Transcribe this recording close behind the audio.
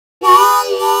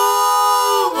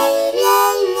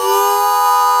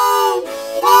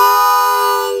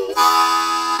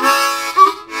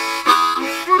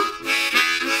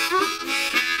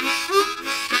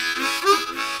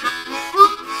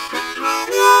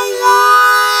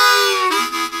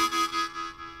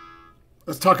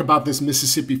talk about this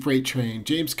Mississippi Freight Train.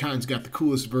 James Cotton's got the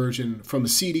coolest version from a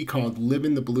CD called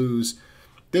Livin' the Blues.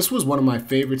 This was one of my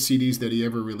favorite CDs that he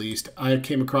ever released. I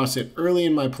came across it early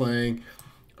in my playing,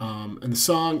 and the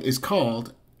song is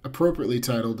called, appropriately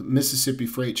titled, Mississippi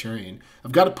Freight Train.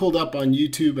 I've got it pulled up on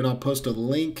YouTube, and I'll post a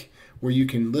link where you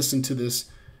can listen to this.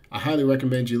 I highly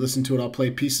recommend you listen to it. I'll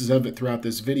play pieces of it throughout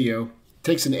this video. It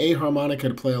takes an A harmonica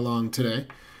to play along today.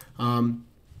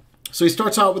 So he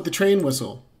starts out with the train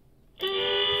whistle.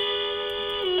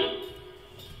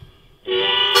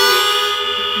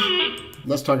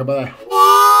 Let's talk about that.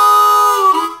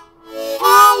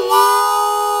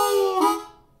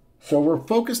 So we're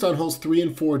focused on holes 3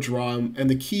 and 4 draw, and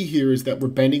the key here is that we're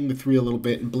bending the 3 a little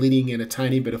bit and bleeding in a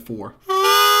tiny bit of 4.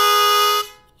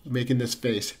 Making this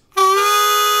face.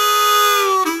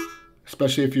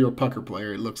 Especially if you're a pucker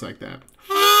player, it looks like that.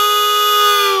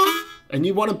 And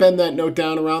you want to bend that note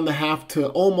down around the half to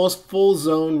almost full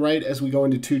zone right as we go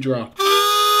into 2 draw.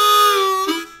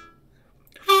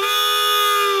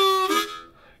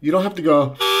 You don't have to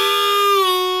go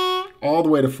all the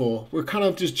way to full. We're kind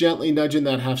of just gently nudging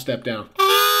that half step down.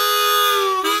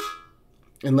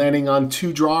 And landing on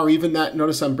 2 draw, or even that,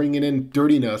 notice I'm bringing in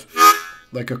dirty notes,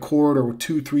 like a chord or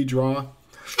 2-3 draw.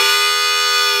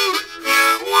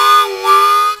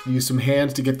 Use some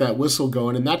hands to get that whistle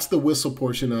going, and that's the whistle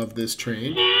portion of this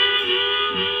train.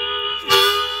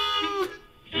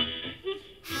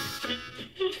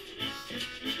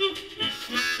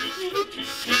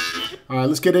 All right,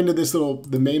 let's get into this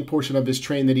the main portion of his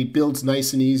train that he builds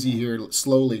nice and easy here,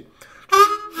 slowly.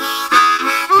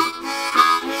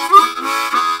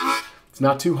 It's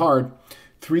not too hard.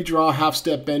 3 draw, half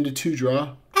step bend to 2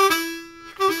 draw.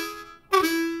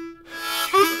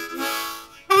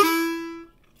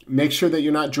 Make sure that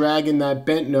you're not dragging that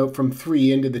bent note from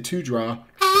 3 into the 2 draw.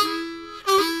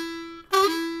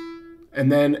 And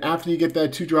then after you get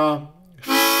that 2 draw,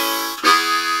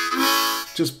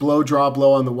 just blow, draw,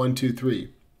 blow on the 1, 2,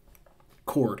 3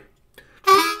 chord.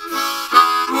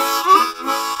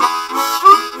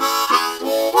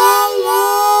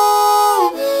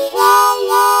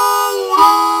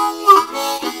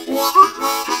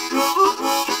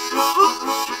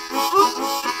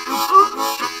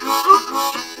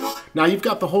 Now you've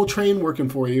got the whole train working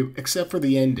for you, except for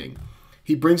the ending.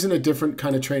 He brings in a different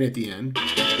kind of train at the end.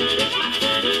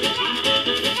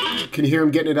 Can you hear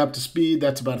him getting it up to speed?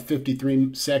 That's about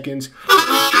 53 seconds.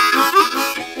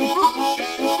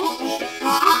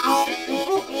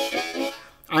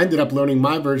 I ended up learning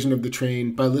my version of the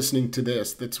train by listening to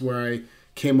this. That's where I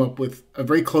came up with a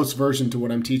very close version to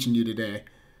what I'm teaching you today.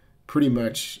 Pretty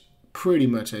much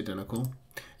identical.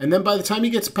 And then by the time he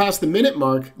gets past the minute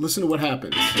mark, listen to what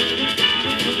happens.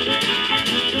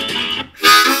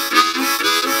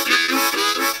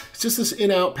 It's just this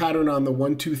in-out pattern on the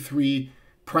 1, 2, 3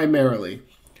 primarily.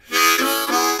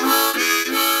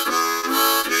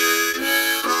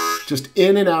 Just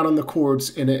in and out on the chords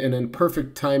in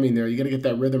perfect timing there. You got to get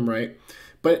that rhythm right.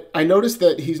 But I noticed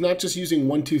that he's not just using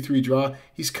 1, 2, 3 draw.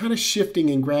 He's kind of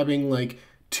shifting and grabbing like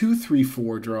 2, 3,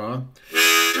 4 draw.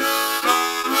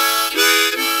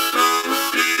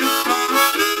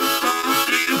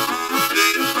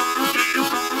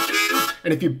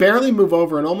 And if you barely move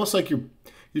over, and almost like you're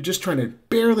just trying to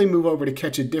barely move over to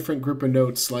catch a different group of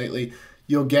notes slightly,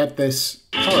 you'll get this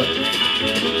part.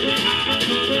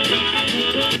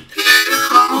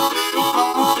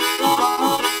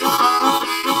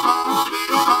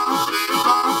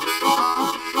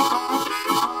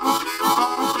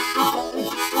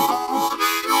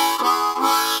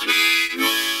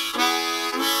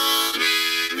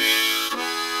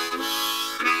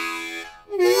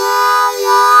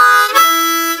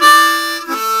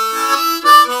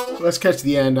 Let's catch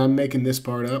the end. I'm making this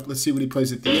part up. Let's see what he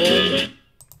plays at the end.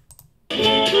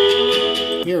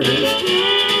 Here it is.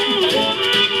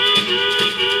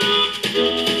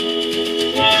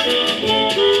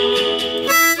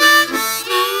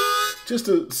 Just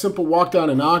a simple walk down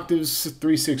in octaves,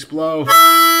 3-6 blow,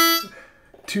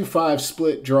 2-5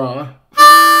 split draw,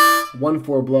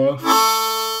 1-4 blow,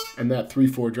 and that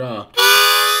 3-4 draw.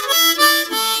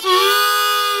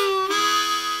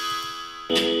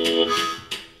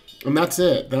 And that's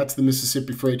it. That's the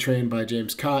Mississippi Freight Train by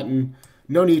James Cotton.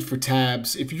 No need for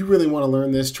tabs. If you really want to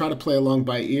learn this, try to play along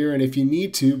by ear. And if you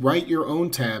need to, write your own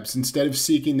tabs instead of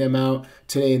seeking them out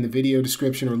today in the video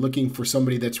description or looking for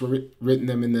somebody that's written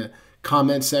them in the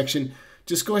comment section.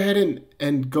 Just go ahead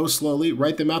and go slowly.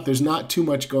 Write them out. There's not too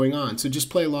much going on. So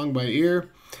just play along by ear,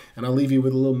 and I'll leave you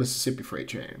with a little Mississippi Freight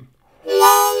Train.